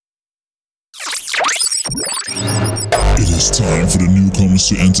It's time for the newcomers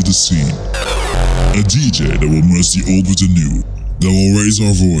to enter the scene. A DJ that will merge the old with the new, that will raise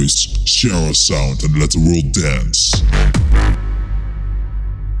our voice, share our sound, and let the world dance.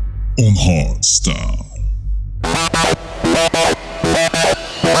 On Hardstyle.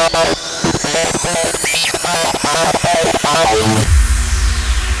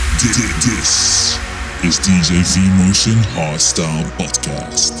 This is DJ V-Motion Hardstyle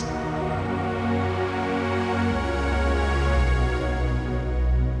Podcast.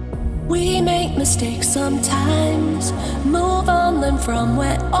 We make mistakes sometimes, move on, learn from,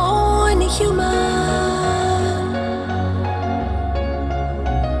 we're only human.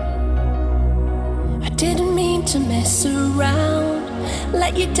 I didn't mean to mess around,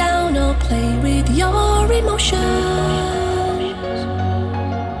 let you down or play with your emotions.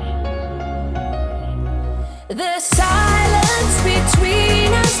 The silence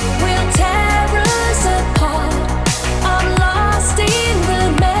between us will tear us apart. I'm lost in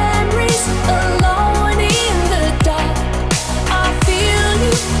the memories, alone in the dark. I feel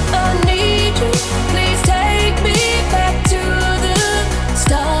you, I need you. Please take me back to the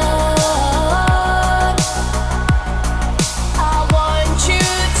start. I want you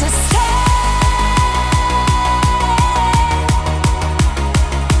to stay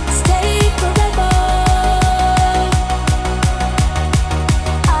forever.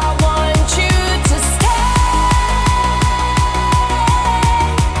 I want you to stay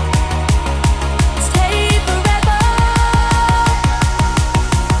forever.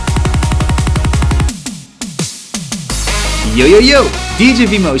 Yo, DJ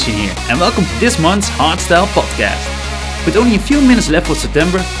V-Motion here, and welcome to this month's Hardstyle Podcast. With only a few minutes left for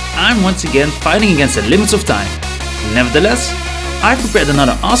September, I'm once again fighting against the limits of time. Nevertheless, I've prepared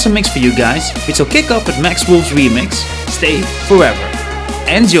another awesome mix for you guys, which will kick off with Max Wolf's remix, Stay Forever.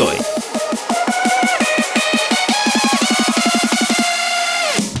 Enjoy!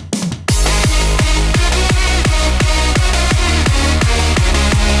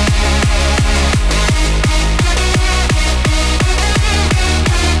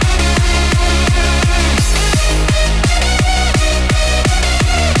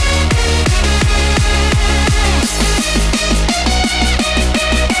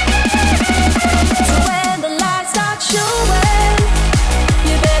 So when the lights start showing,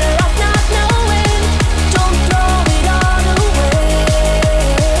 you better off not knowing. Don't throw it all away.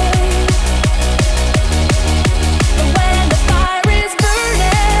 And when the fire is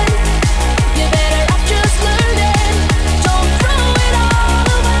burning, you better off just learning. Don't throw it all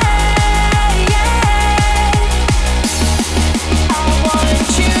away. I want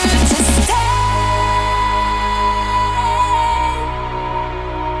you to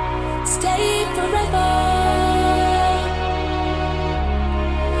stay forever.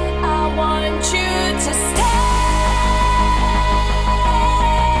 I want you to stay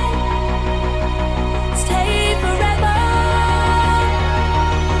forever.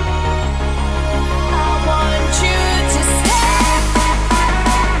 I want you to stay forever.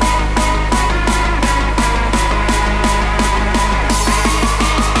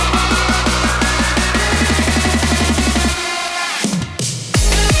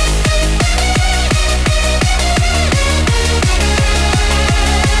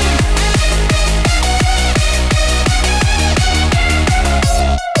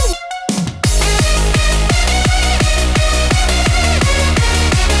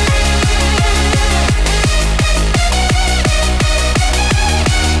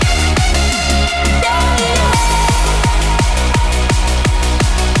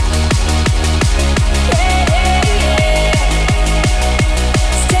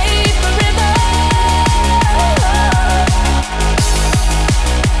 Stay forever.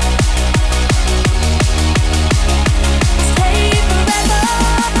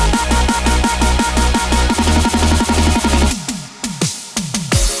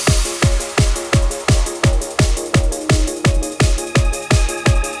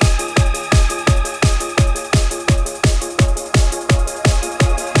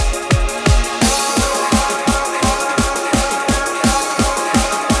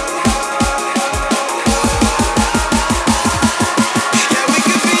 Yeah, we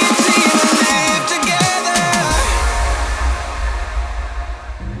could be a team and live together.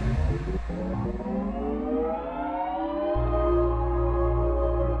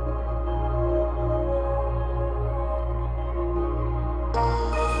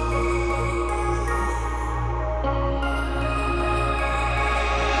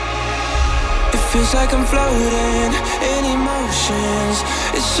 It feels like I'm floating in emotions.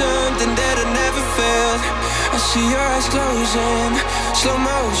 It's something that I never felt. I see your eyes closing, slow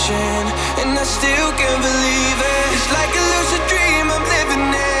motion, and I still can't believe it. It's like a lucid dream I'm living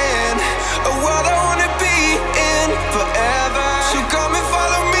in, a world I wanna be in forever. So come and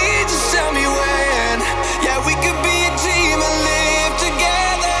follow me, just tell me when. Yeah, we could be a team and live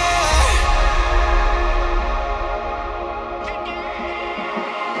together.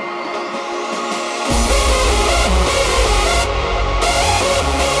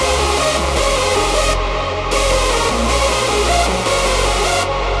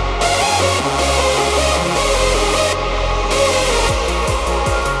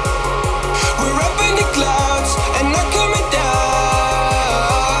 We're up in the clouds and not coming down.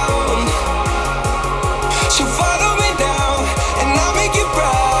 So follow me down and I'll make you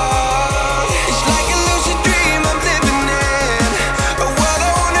proud. It's like a lucid dream I'm living in, a world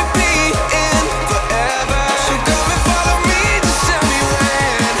I wanna be in forever. So come and follow me, just tell me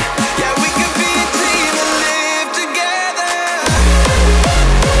when. Yeah, we could be a team and live together.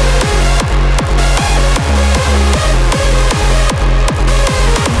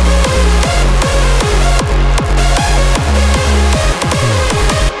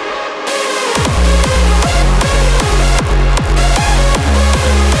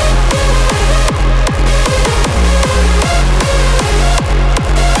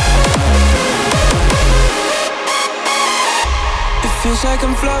 It feels like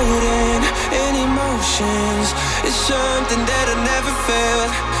I'm floating in emotions. It's something that I never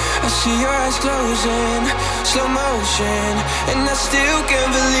felt. I see your eyes closing, slow motion, and I still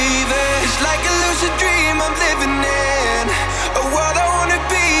can't believe it. It's like a lucid dream I'm living in, a world I wanna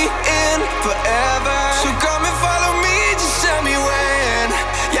be in forever. So come and follow me, just tell me when.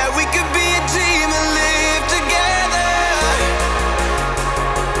 Yeah, we could be a team and live together.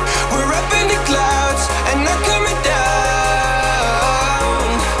 We're up in the clouds and not coming down.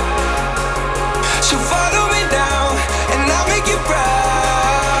 So follow me down and I'll make you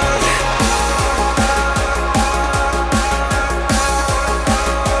proud.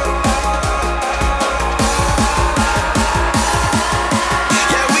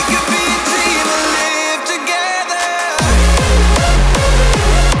 Yeah, we could be a team and live together.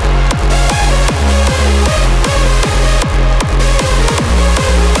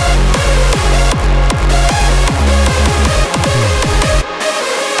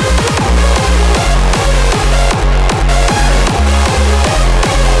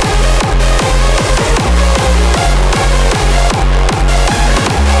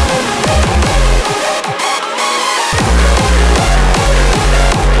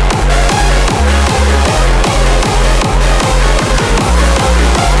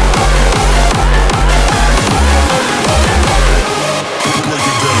 Break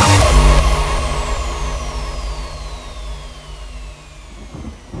it down.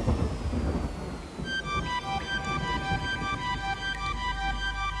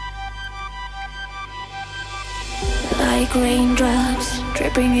 Like raindrops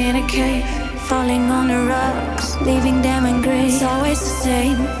dripping in a cave, falling on the rocks, leaving them in gray. It's always the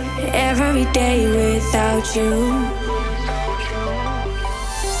same, every day without you.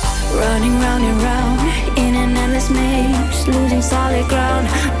 Running round and round in an endless maze, losing solid ground,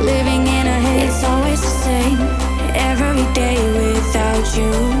 living in a haze. It's always the same, every day without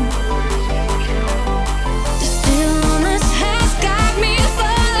you. The stillness has got me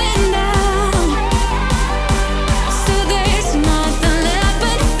falling down. So there's nothing left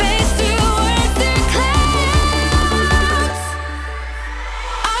but face towards the clouds.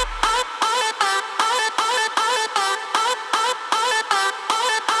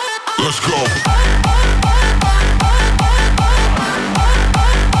 Let's go.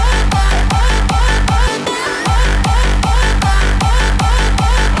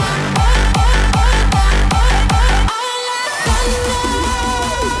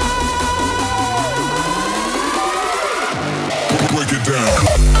 Break it down.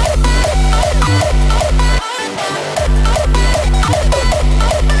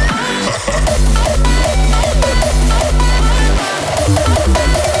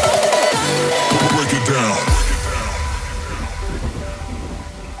 Break it down.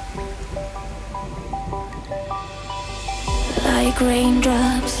 Like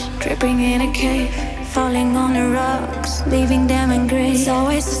raindrops dripping in a cave, falling on the rocks, leaving them in gray. It's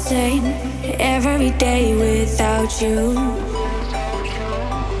always the same, every day without you.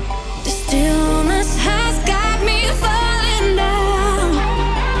 The stillness has got me falling down.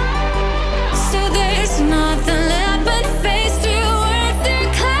 So there's nothing left but face towards the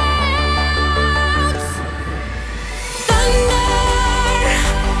clouds. Thunder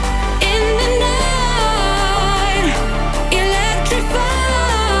in the night, electrified.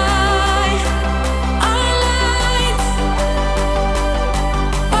 Our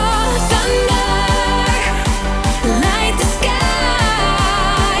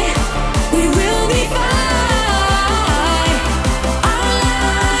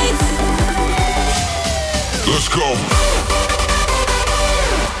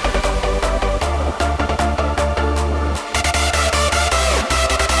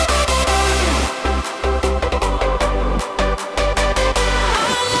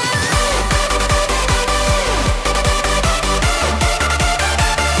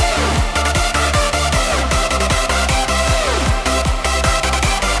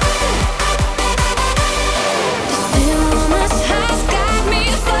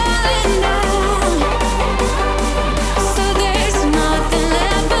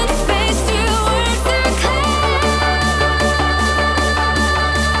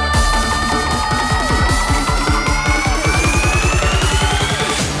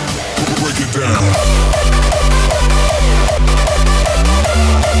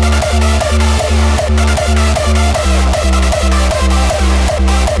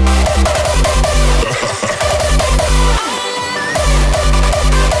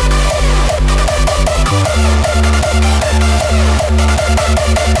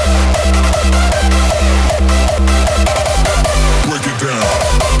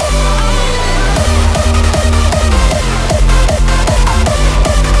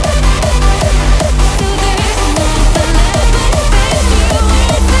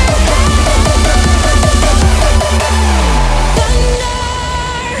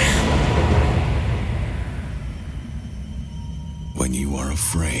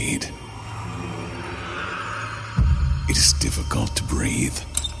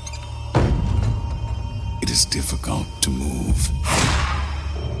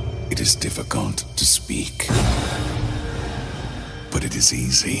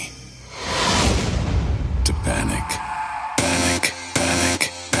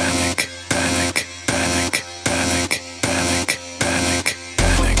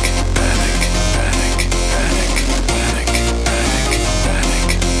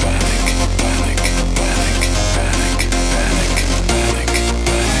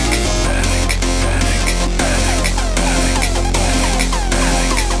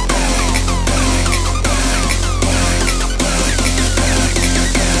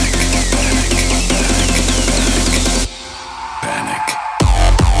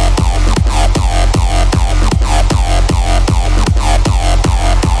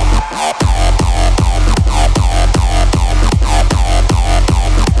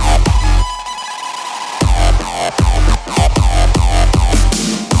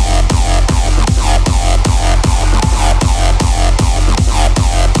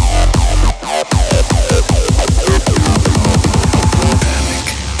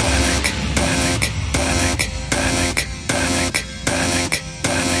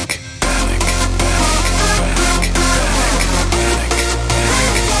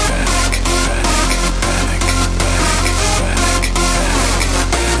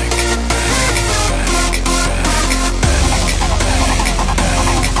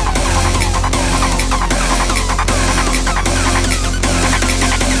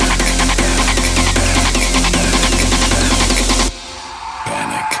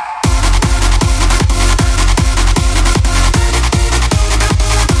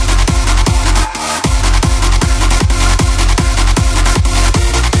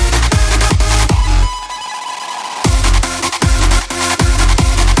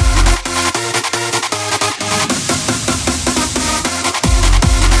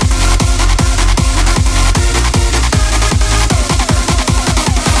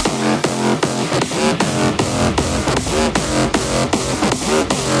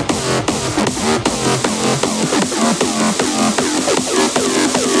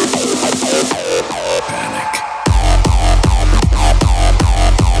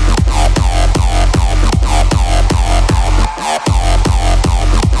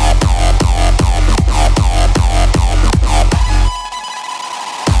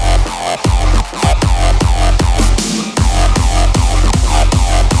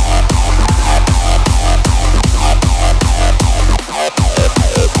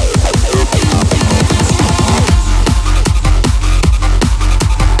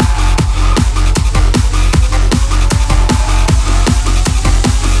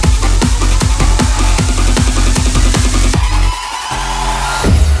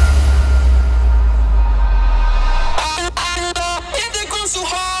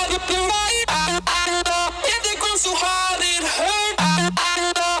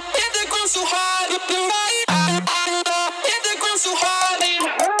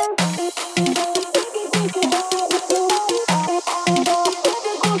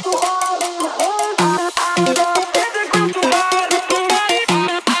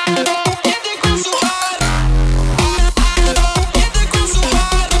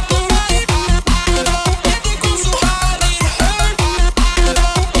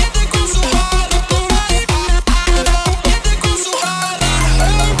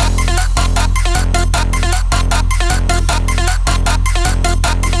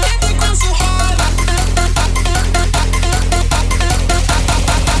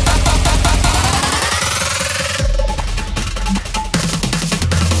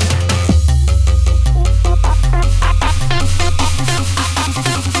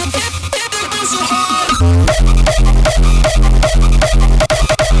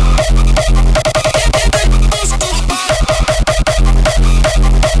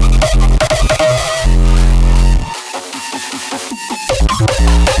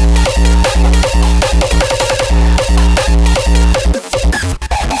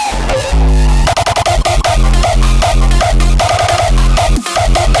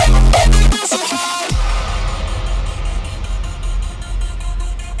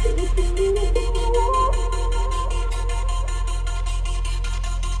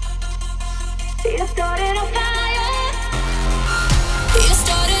You started a fire. You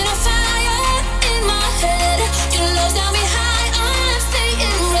started a fire in my head. Your love's got me high. I'm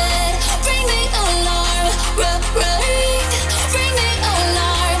seeing red. Bring the alarm, ring. Bring the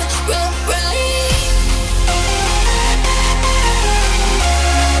alarm, ring. Bring the alarm,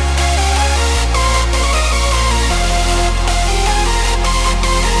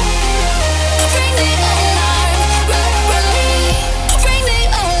 ring. Bring the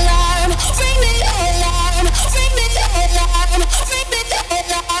alarm, ring the alarm, ring the alarm, ring the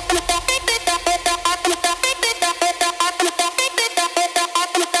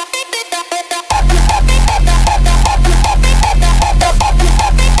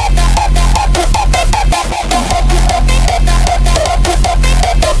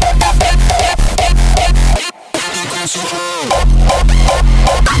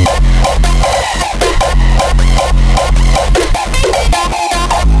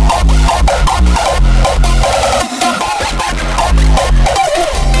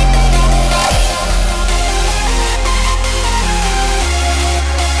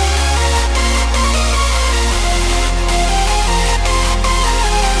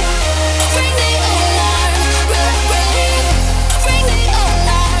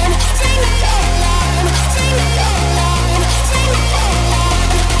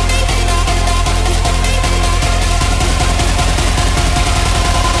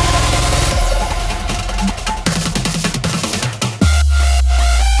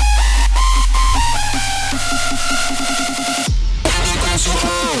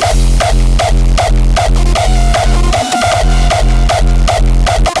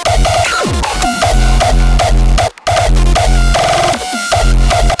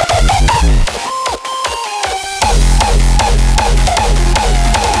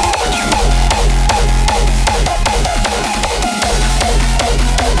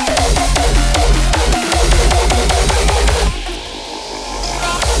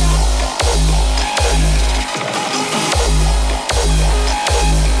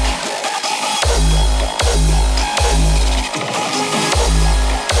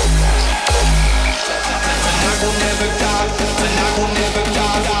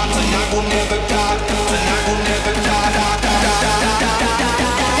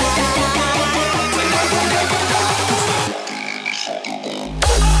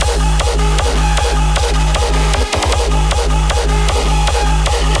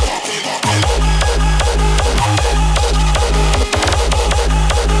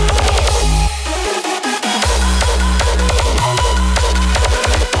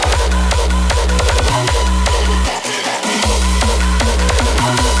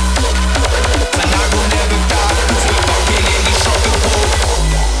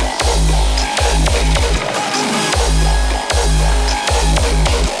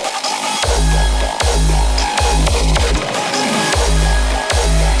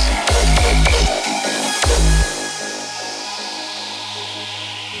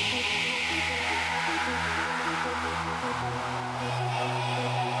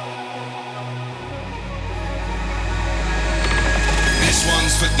This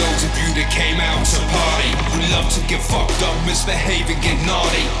one's for those of you that came out to party, who love to get fucked up, misbehave and get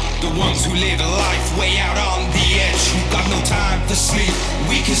naughty. The ones who live a life way out on the edge, who got no time for sleep.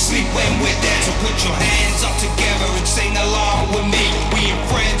 We can sleep when we're dead, so put your hands up together and sing along with me. We ain't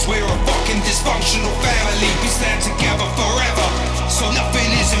friends, we're a fucking dysfunctional family. We stand together forever, so nothing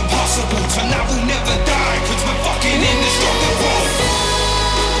is impossible. Tonight we'll never die, cause we're fucking indestructible.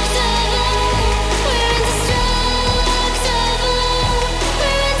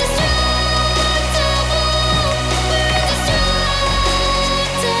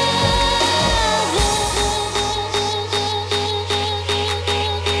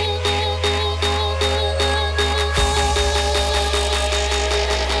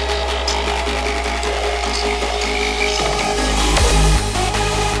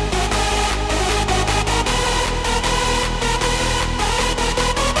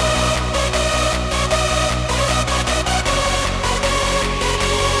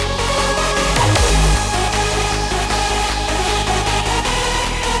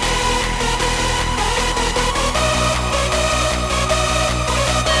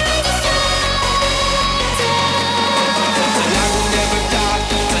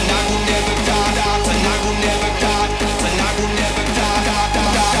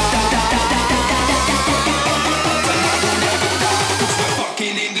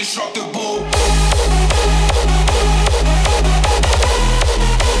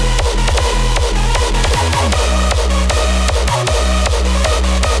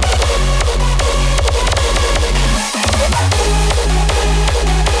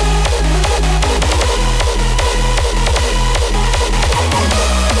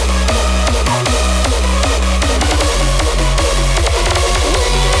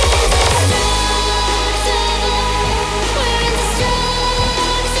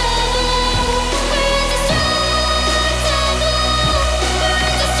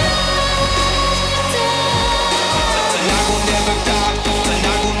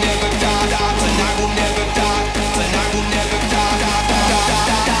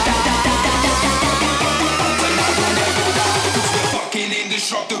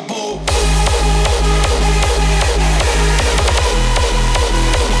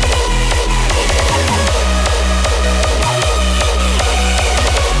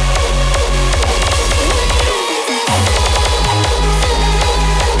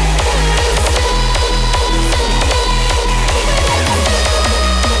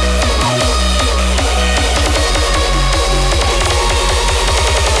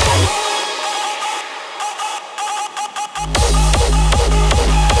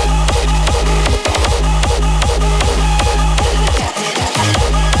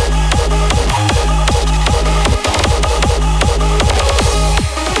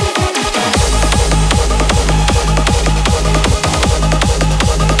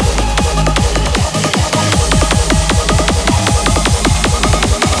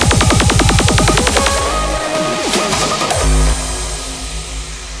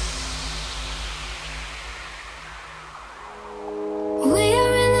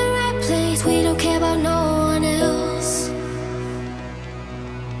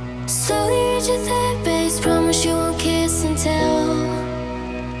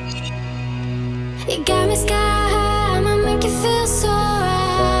 You got me sky high, I'ma make you feel so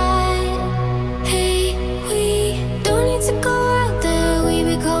right. Hey, we don't need to go out there, we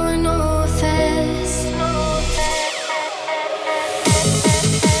be going nowhere fast.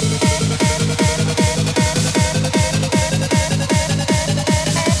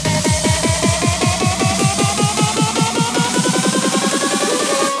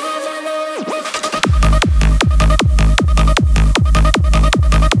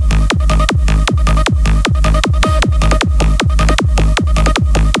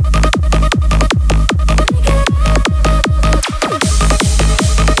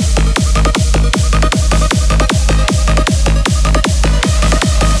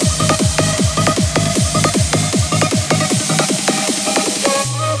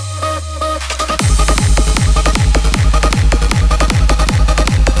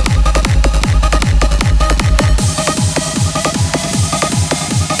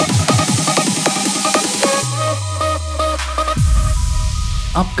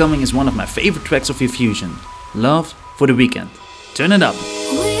 Upcoming is one of my favorite tracks of Fusion, Love for the Weekend. Turn it up. We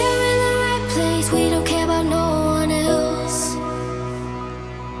are in the right place, we don't care about no one else.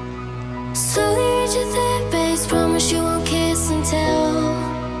 Slowly reach your third base, promise you won't kiss and tell.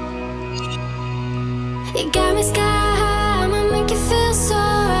 You got me sky high, I'ma make you feel so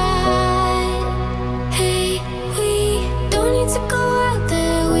right. Hey, we don't need to go out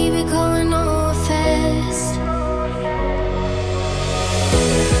there, we be going nowhere fast.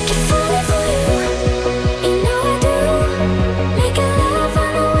 Keep falling for you, you know I do. Making love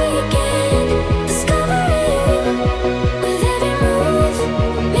on the weekend, discovering you with every move.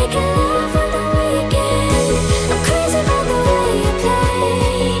 Making love on the weekend, I'm crazy about the way you play.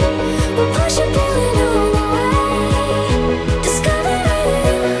 We're pushing, pulling all the way. Discovering you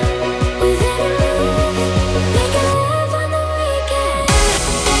with every move. Making love on the weekend.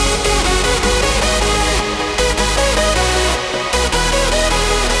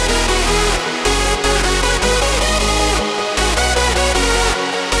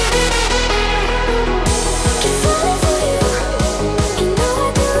 Keep falling for you, you know I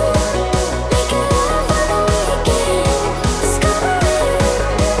do. Making love on the weekend, discovering you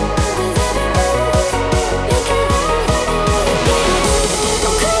with every move. Making love on the weekend,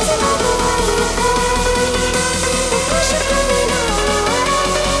 I'm crazy about the way you play. We're pushing, pulling all the way.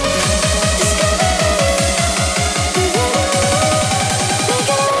 Discovering you with every move. Making love on the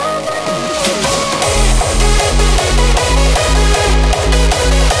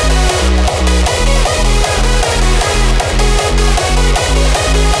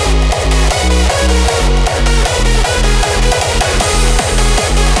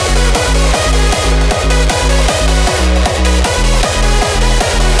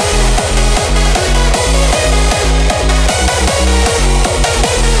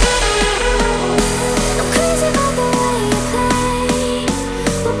I'm crazy about the way you play.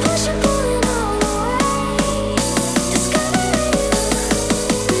 We're pushing, pulling all the way. Discovering you with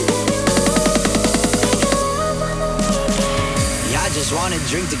every move. Making love on the weekend. Yeah, I just wanna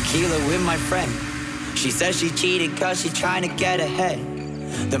drink tequila with my friend. She says she cheated cause she trying to get ahead.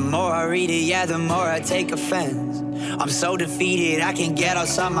 The more I read it, yeah, the more I take offense. I'm so defeated, I can't get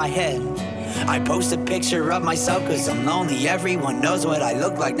outside my head. I post a picture of myself cause I'm lonely. Everyone knows what I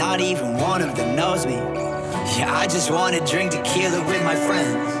look like, not even one of them knows me. Yeah, I just wanna drink tequila with my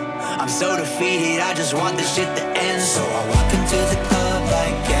friends. I'm so defeated, I just want this shit to end. So I walk into the club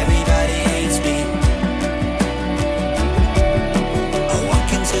like everybody hates me. I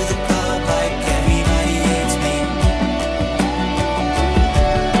walk into the club like everybody hates me.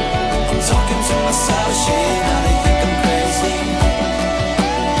 I'm talking to myself, shit, now they think I'm crazy.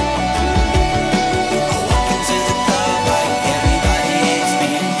 I walk into the club like everybody hates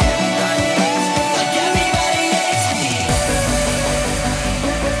me. Like everybody hates me.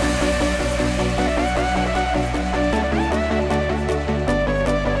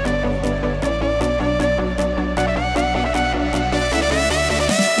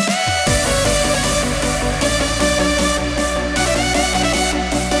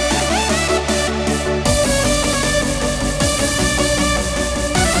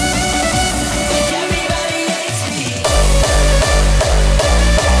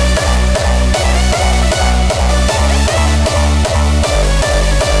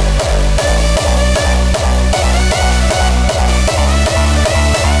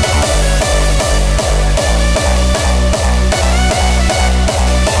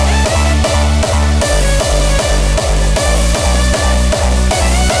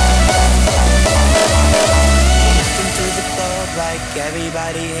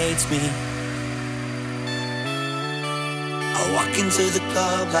 into the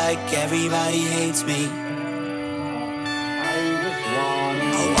club like everybody hates me. I walk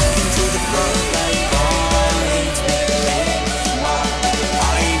into the club like everybody hates me.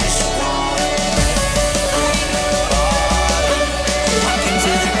 I just want walk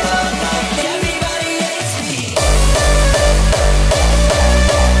into the club like everybody hates me.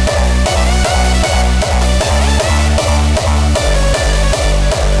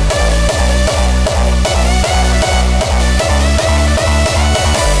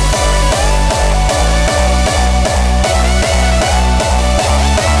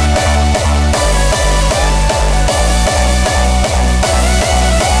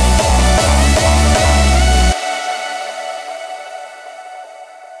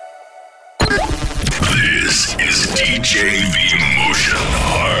 This is DJ V-Motion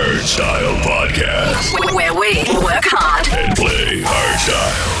Hardstyle Podcast. Where we work hard And play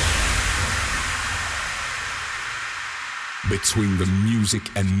hardstyle. Between the music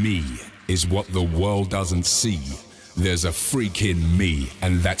and me is what the world doesn't see. There's a freak in me,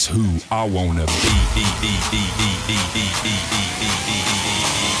 and that's who I wanna be.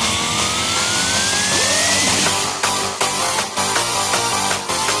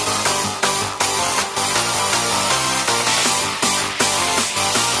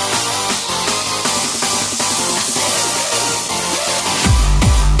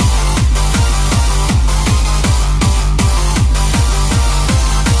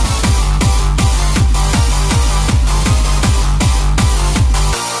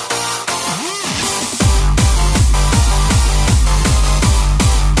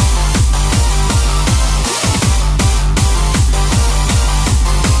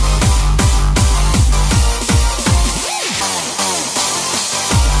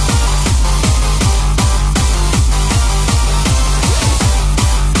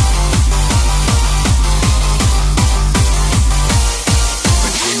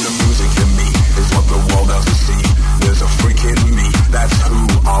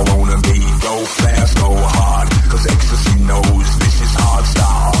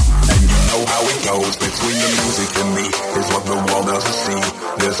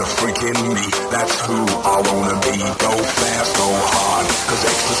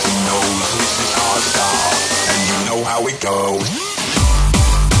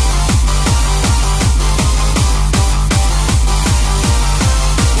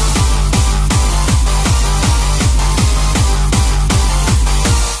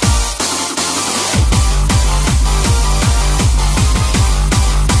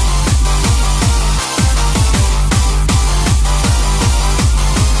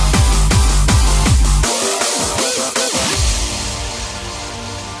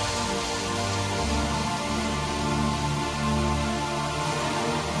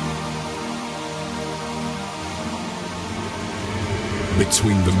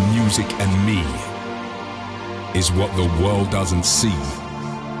 Between the music and me is what the world doesn't see.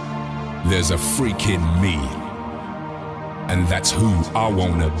 There's a freak in me, and that's who I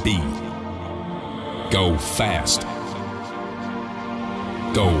wanna be. Go fast,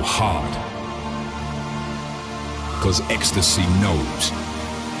 go hard, 'cause ecstasy knows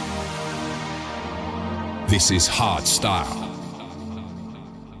this is hard style.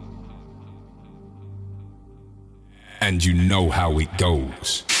 And you know how it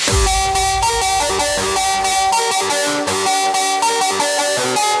goes.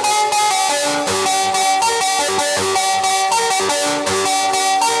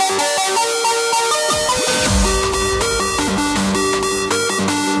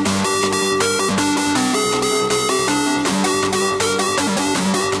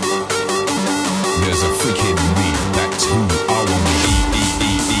 There's a freak in me, that's who I wanna be.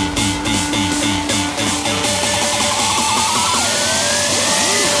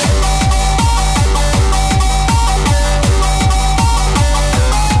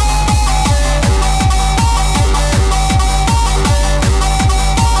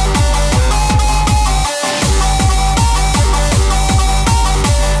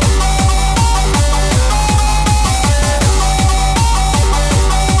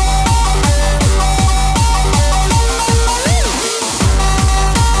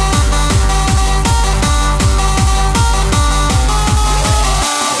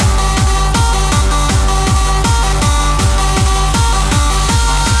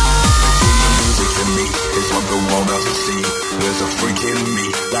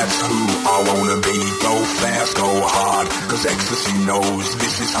 cause ecstasy knows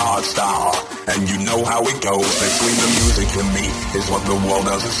this is hardstyle. And you know how it goes. Between the music and me is what the world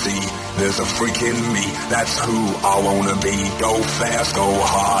doesn't see. There's a freak in me, that's who I wanna be. Go fast, go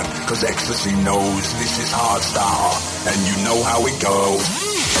hard, cause ecstasy knows this is hardstyle. And you know how it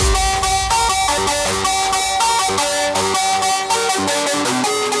goes.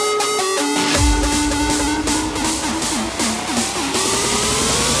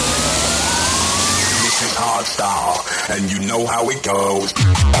 Hardstyle, and you know how it goes.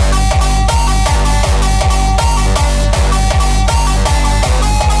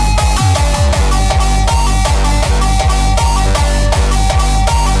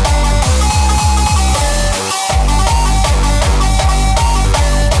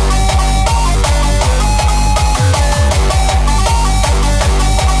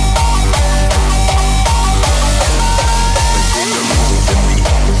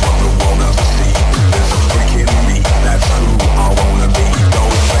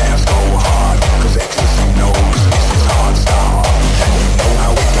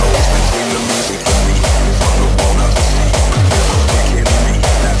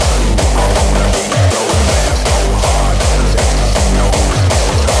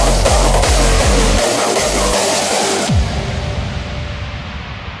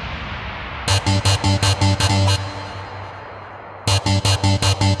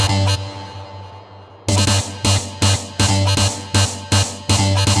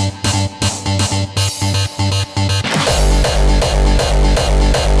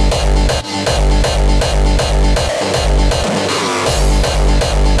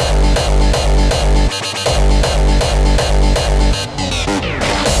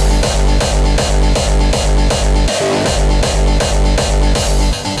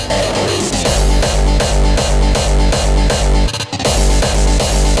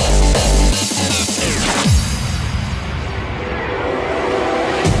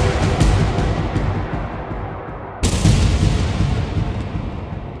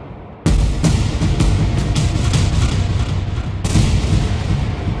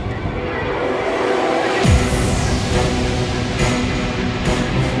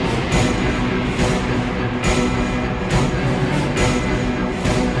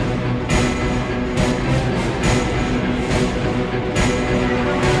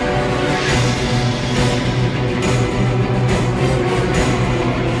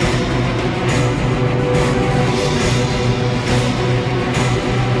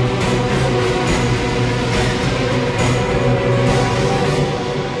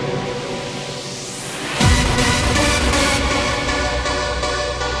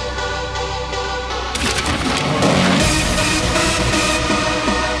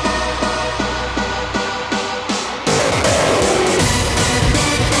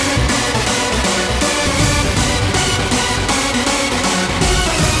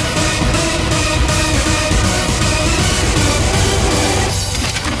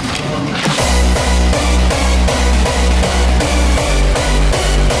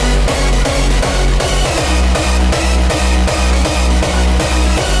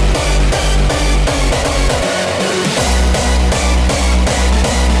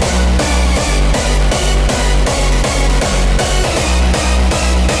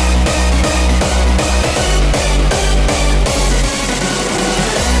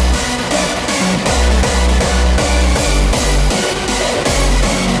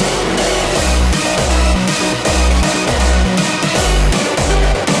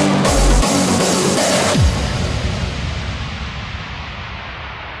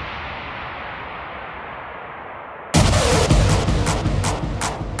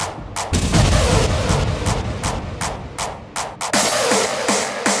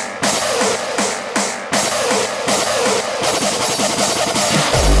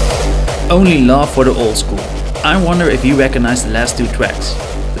 Only love for the old school. I wonder if you recognize the last two tracks.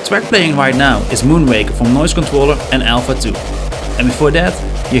 The track playing right now is Moonraker from Noise Controller and Alpha 2. And before that,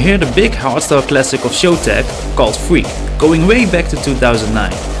 you hear the big hardstyle classic of Showtek called Freak, going way back to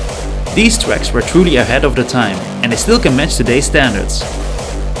 2009. These tracks were truly ahead of the time, and they still can match today's standards.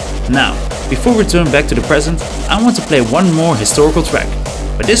 Now, before we turn back to the present, I want to play one more historical track,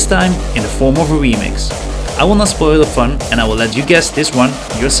 but this time in the form of a remix. I will not spoil the fun, and I will let you guess this one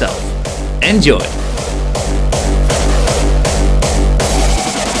yourself. Enjoy!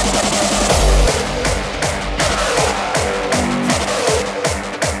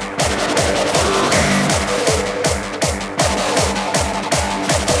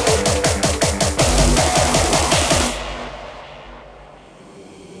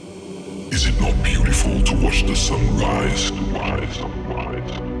 Is it not beautiful to watch the sun rise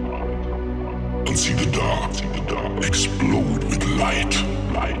and see the dark,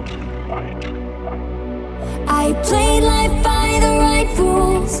 I played life by the right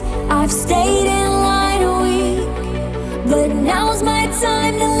rules. I've stayed in line a week, but now's my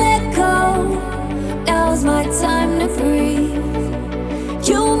time to let go. Now's my time to breathe.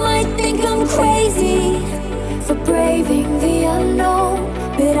 You might think I'm crazy for braving the unknown,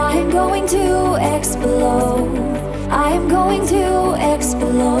 but I'm going to explode. I am going to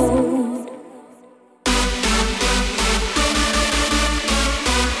explode.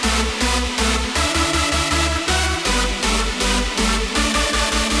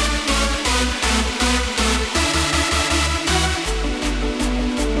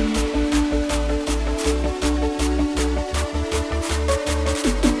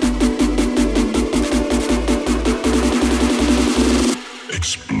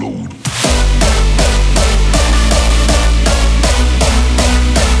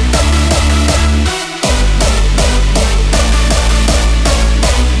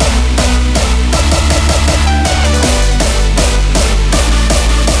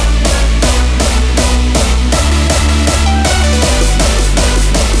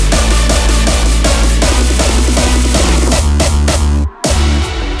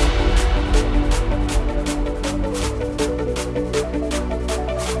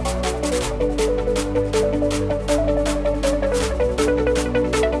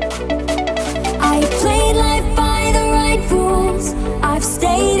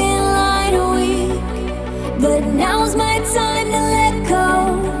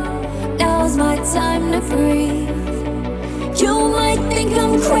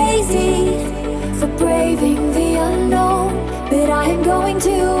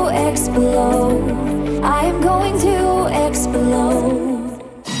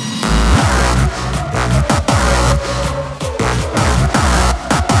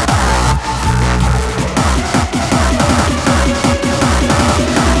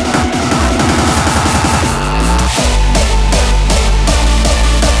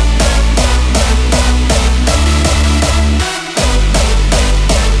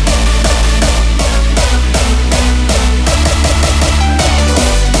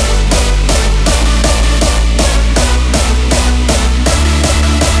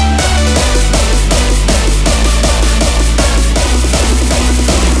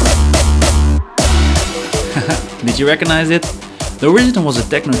 Did you recognize it? The original was a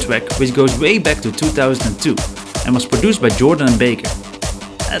techno track which goes way back to 2002 and was produced by Jordan and Baker.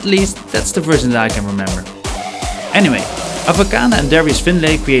 At least that's the version that I can remember. Anyway, Avakana and Darius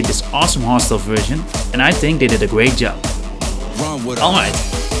Finlay created this awesome hardstyle version, and I think they did a great job. Alright,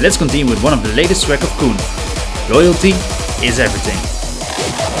 let's continue with one of the latest tracks of Koen. Loyalty is everything.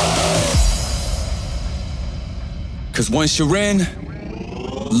 Cause once you're in,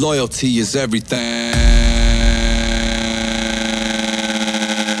 loyalty is everything.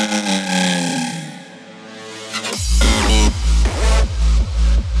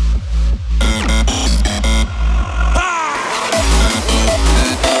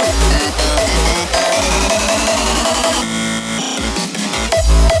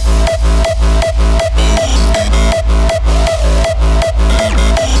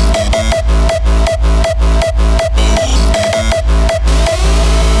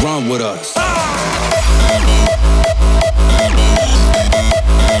 With us.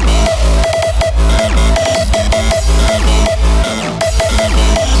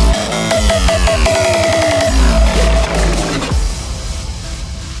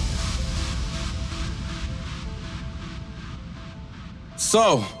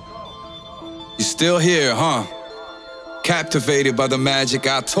 So, you're still here, huh? Captivated by the magic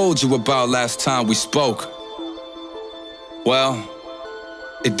I told you about last time we spoke. Well,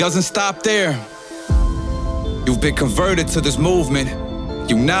 it doesn't stop there. You've been converted to this movement.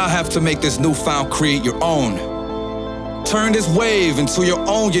 You now have to make this newfound creed your own. Turn this wave into your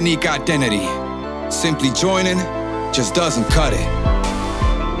own unique identity. Simply joining just doesn't cut it.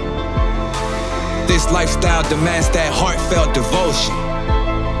 This lifestyle demands that heartfelt devotion.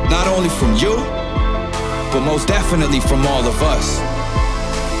 Not only from you, but most definitely from all of us.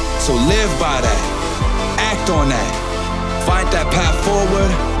 So live by that. Act on that. Find that path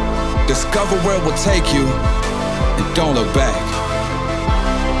forward, discover where it will take you, and don't look back.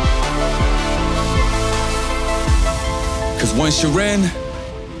 Cause once you're in,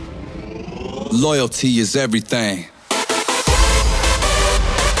 loyalty is everything.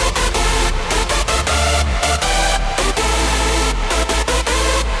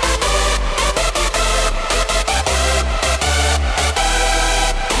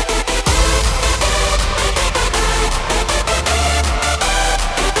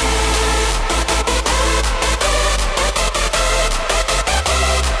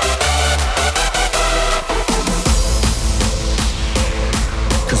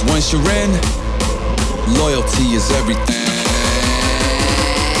 Cause once you're in, loyalty is everything.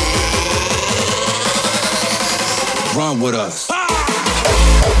 Run with us.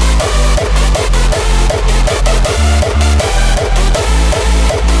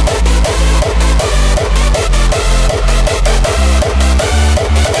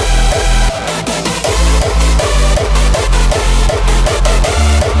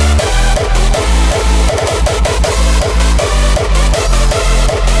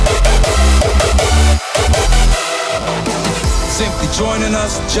 Simply joining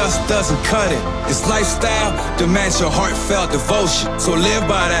us just doesn't cut it. This lifestyle demands your heartfelt devotion. So live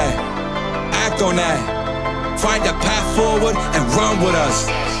by that, act on that, find that path forward and run with us.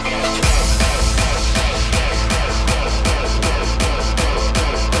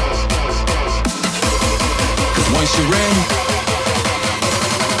 Cause once you're in,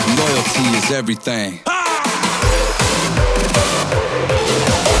 loyalty is everything.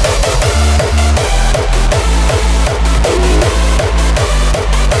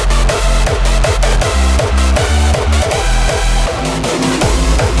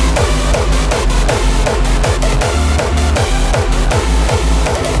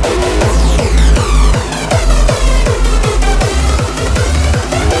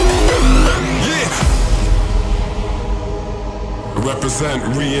 Represent,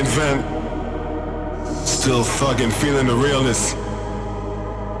 reinvent. Still thuggin', feeling the realness.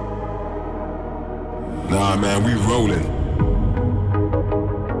 Nah, man, we rollin'.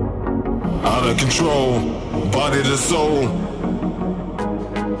 Out of control, body to soul.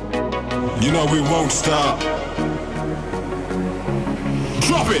 You know we won't stop.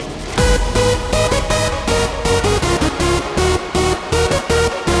 Drop it!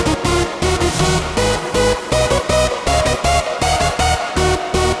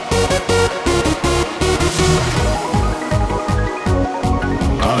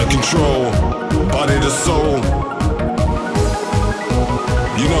 Control, body to soul.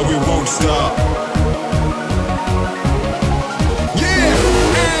 You know we won't stop. Yeah,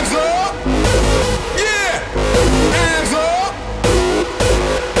 hands up. Yeah, hands up.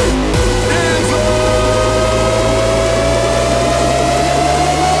 Hands up.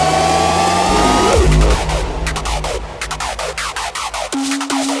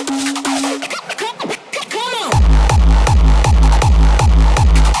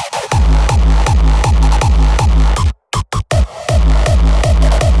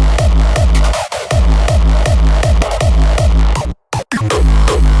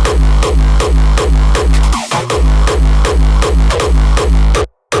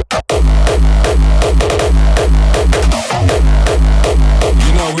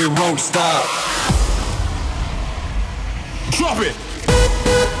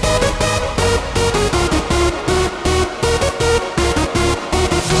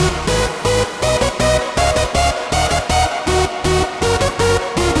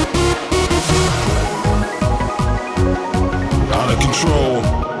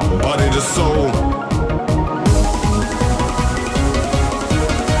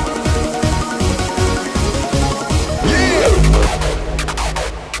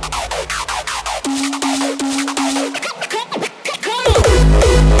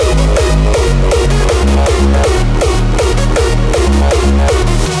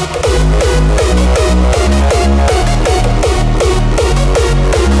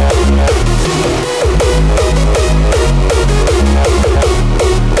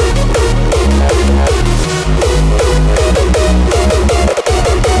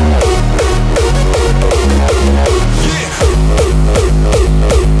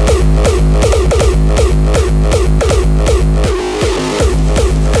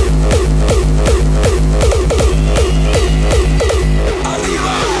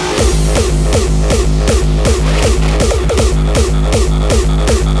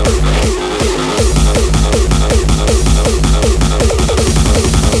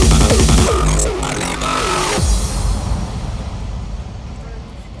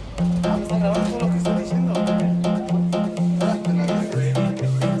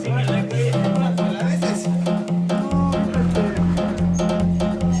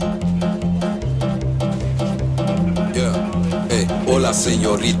 Hola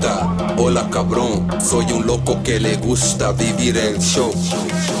señorita, hola cabrón, soy un loco que le gusta vivir el show.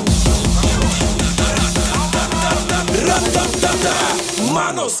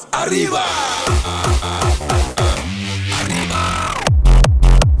 Manos arriba.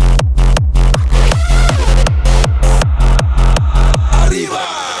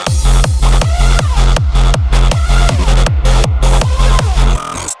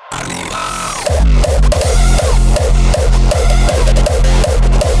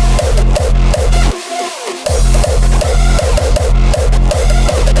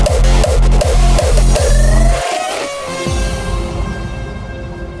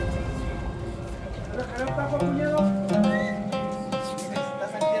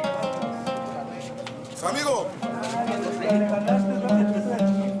 Amigo.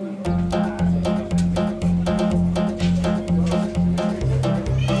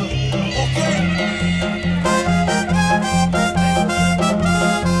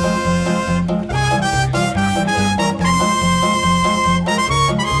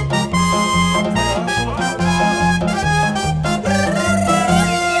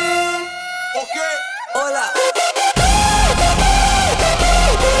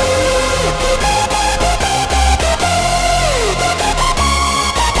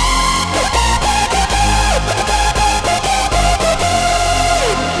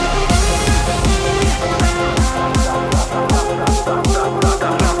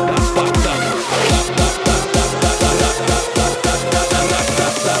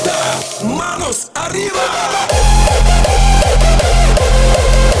 Manos arriba.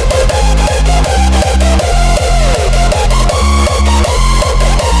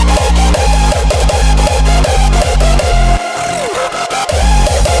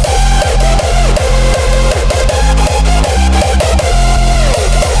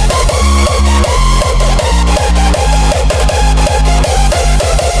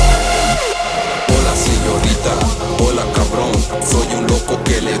 Hola señorita, hola cabrón, soy un loco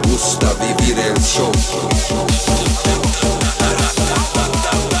que le gusta vivir el show.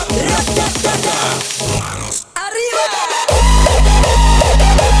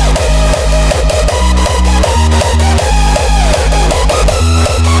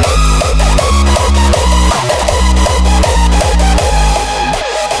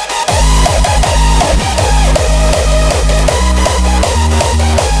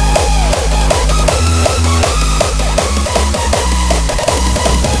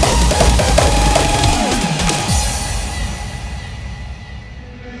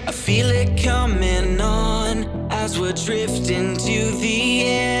 I feel it coming on as we're drifting to the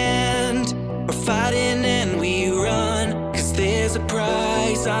end. We're fighting and we run, 'cause there's a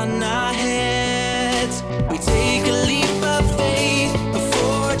prize on our heads. We take a leap of faith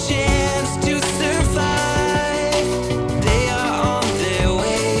before a chance to survive. They are on their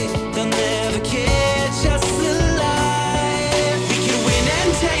way, they'll never catch us alive. We can win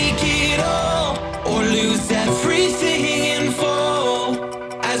and take it all, or lose everything in full.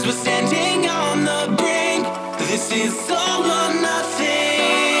 As we're standing on the brink, this is all or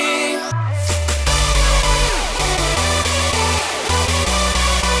nothing.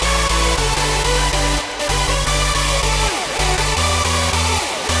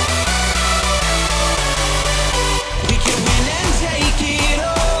 We can win and take it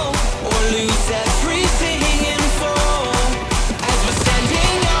all, or lose everything in full. As we're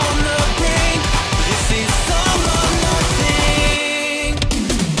standing on the brink, this is all or nothing.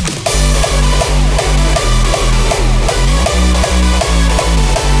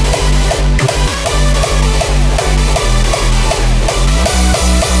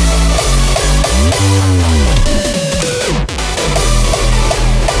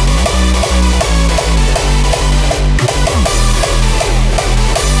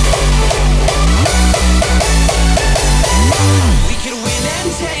 We could win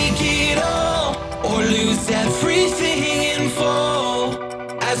and take it all, or lose everything in full.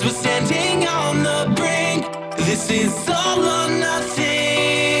 As we're standing on the brink, this is all or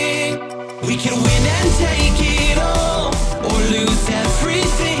nothing. We can win and take it all, or lose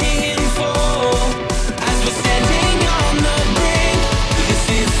everything in full. As we're standing on the brink, this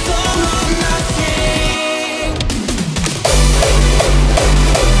is all or nothing.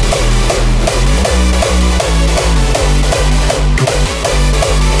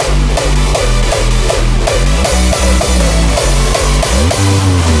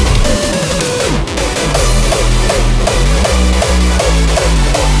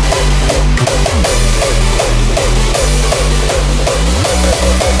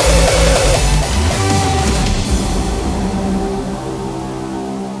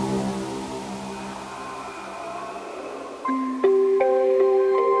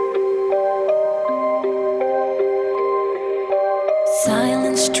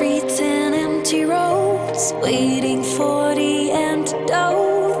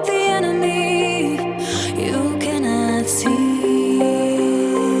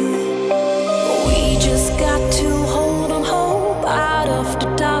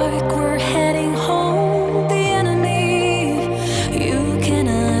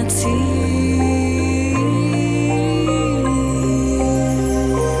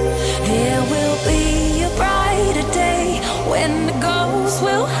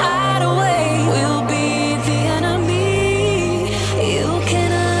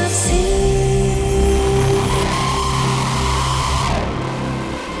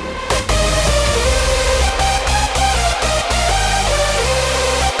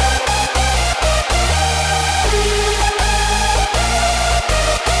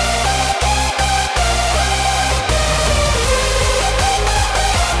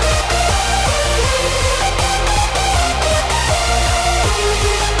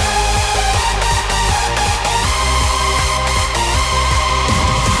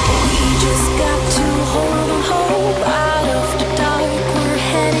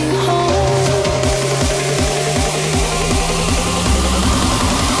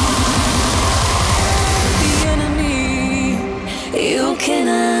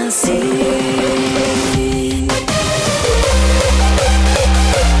 unseen.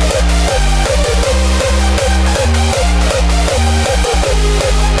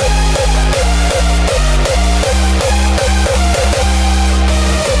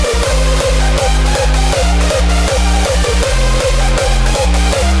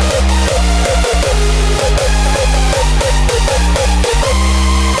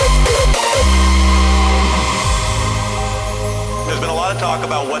 There's been a lot of talk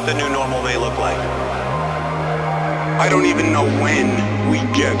about what the new normal may look like. I don't even know when we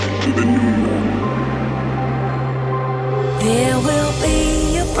get to the new normal. There will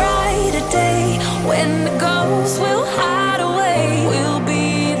be a brighter day when the ghosts will hide away. We'll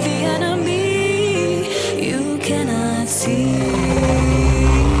be the enemy you cannot see.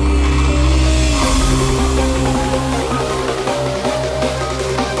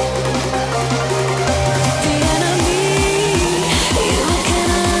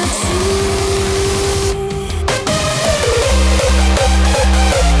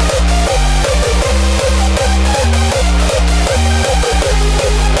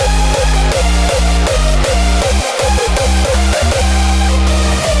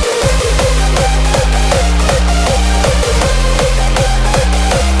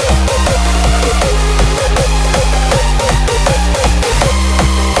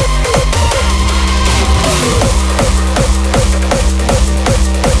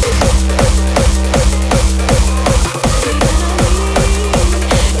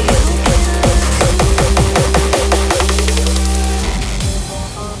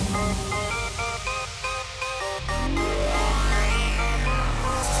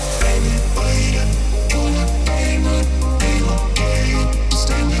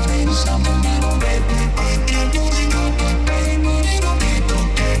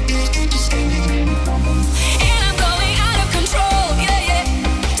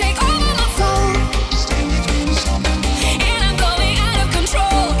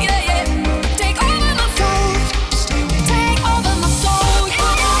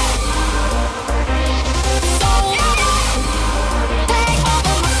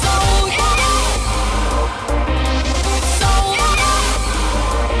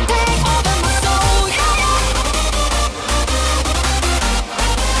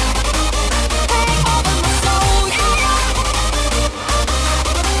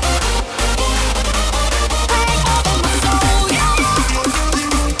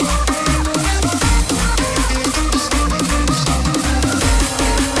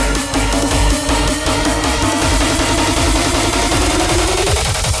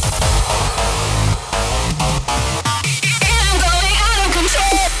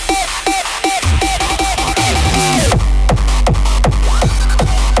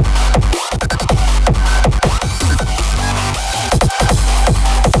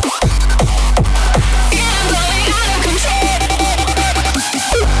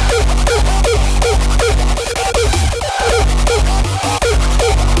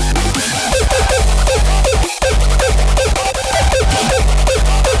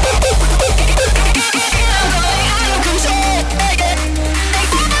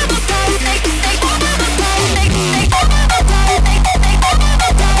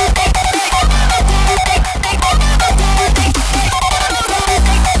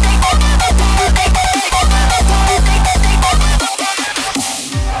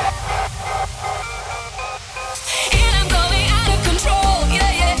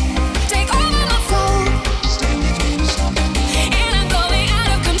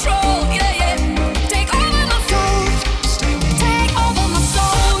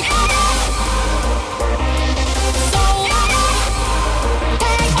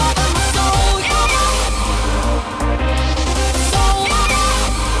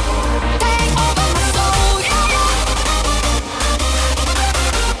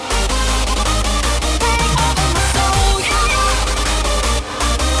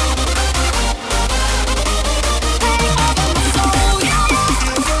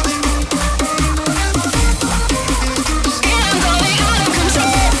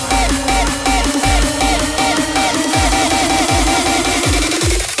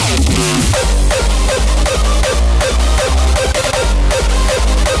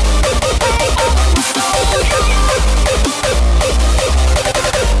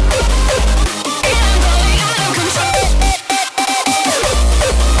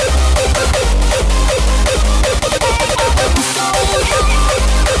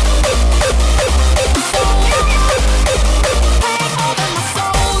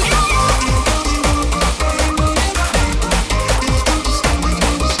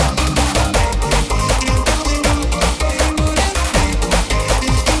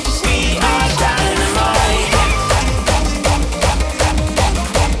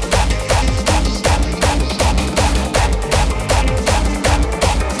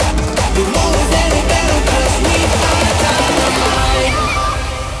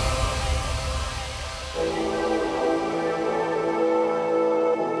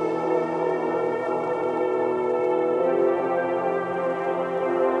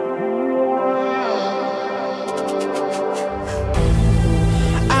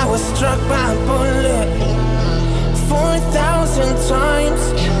 was struck by a bullet 4,000 times.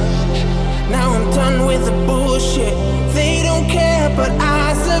 Now I'm done with the bullshit. They don't care, but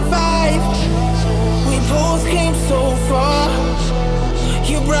I survived. We both came so far.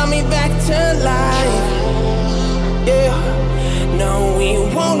 You brought me back to life. Yeah. No, we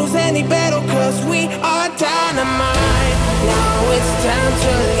won't lose any battle, cause we are dynamite. Now it's time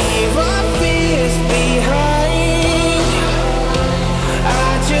to leave our fears behind. I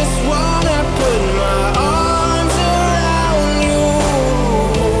just wanna put my arms around you.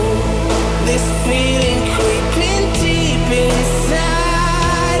 This feeling creeping deep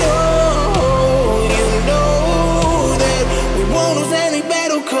inside. Oh, you know that we won't lose any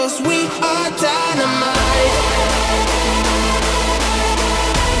battle, cause we are dynamite.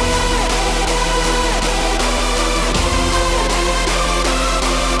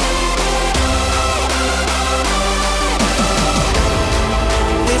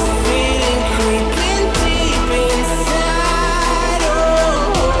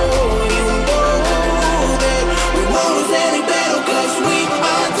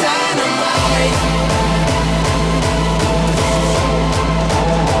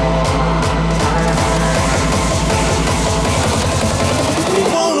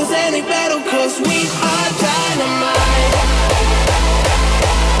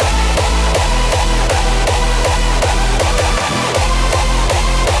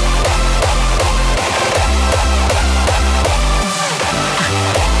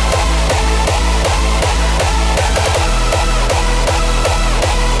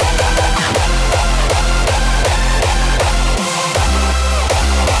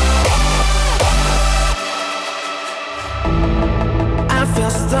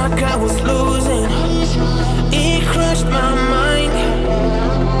 I was losing, it crushed my mind.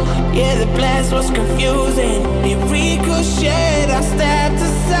 Yeah, the blast was confusing. It ricocheted, I stepped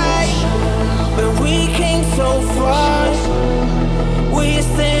aside. But we came so far, we're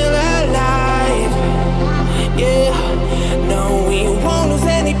still alive. Yeah, no, we won't lose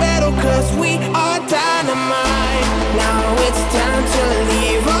any battle, cause we are dynamite. Now it's time to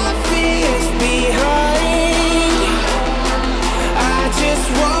leave our fears behind. I just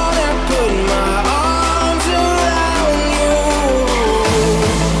wanna put my arms around you.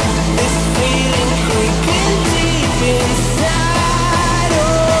 This feeling creeping deep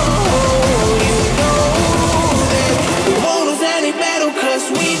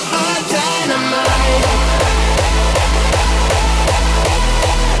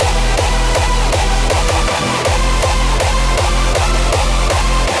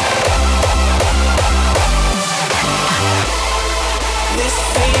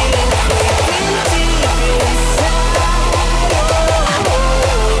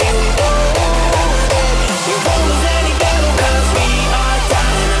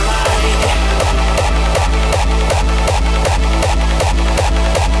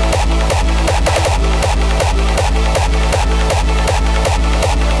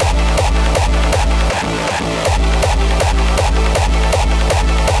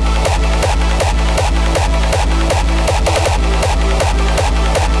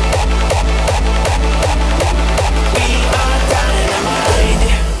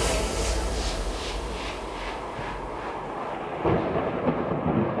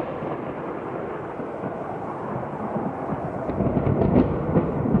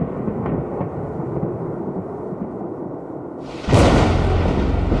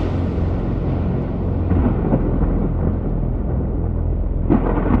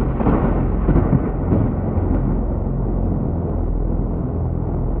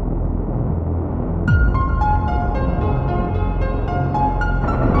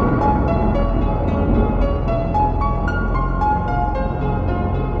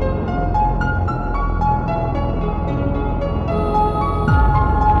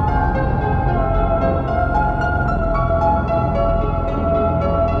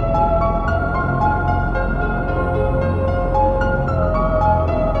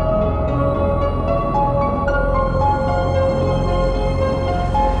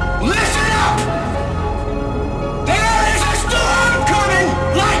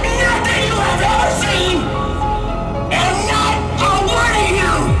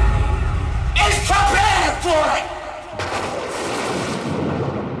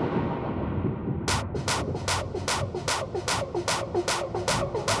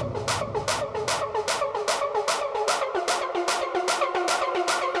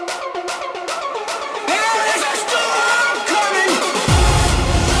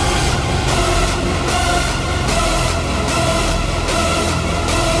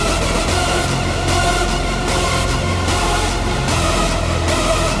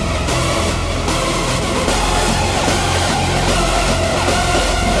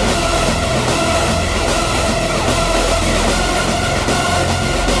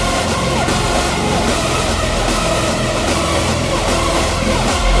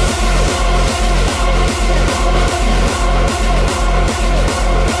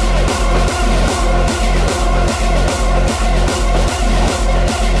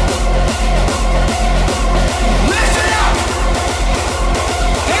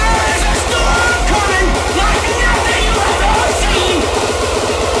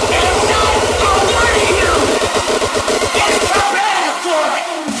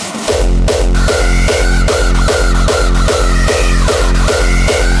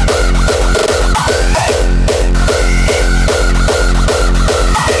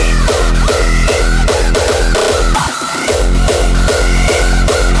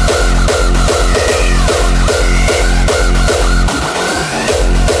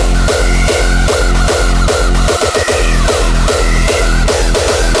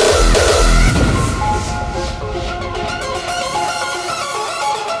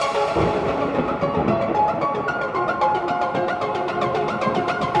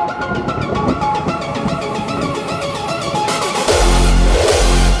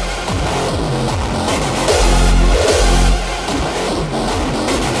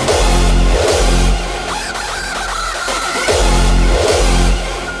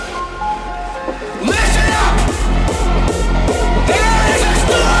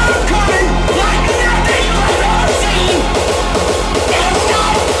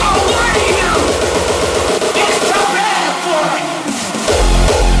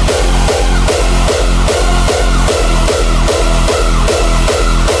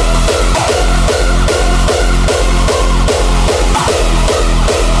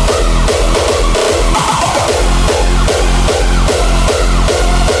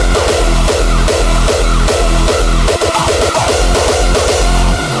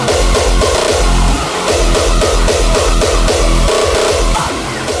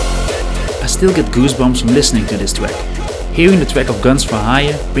still get goosebumps from listening to this track. Hearing the track of Guns for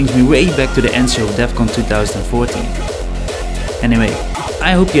Hire brings me way back to the end show of DEFCON 2014. Anyway,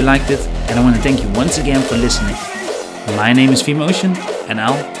 I hope you liked it, and I want to thank you once again for listening. My name is V-Motion, and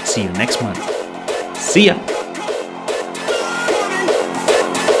I'll see you next month. See ya!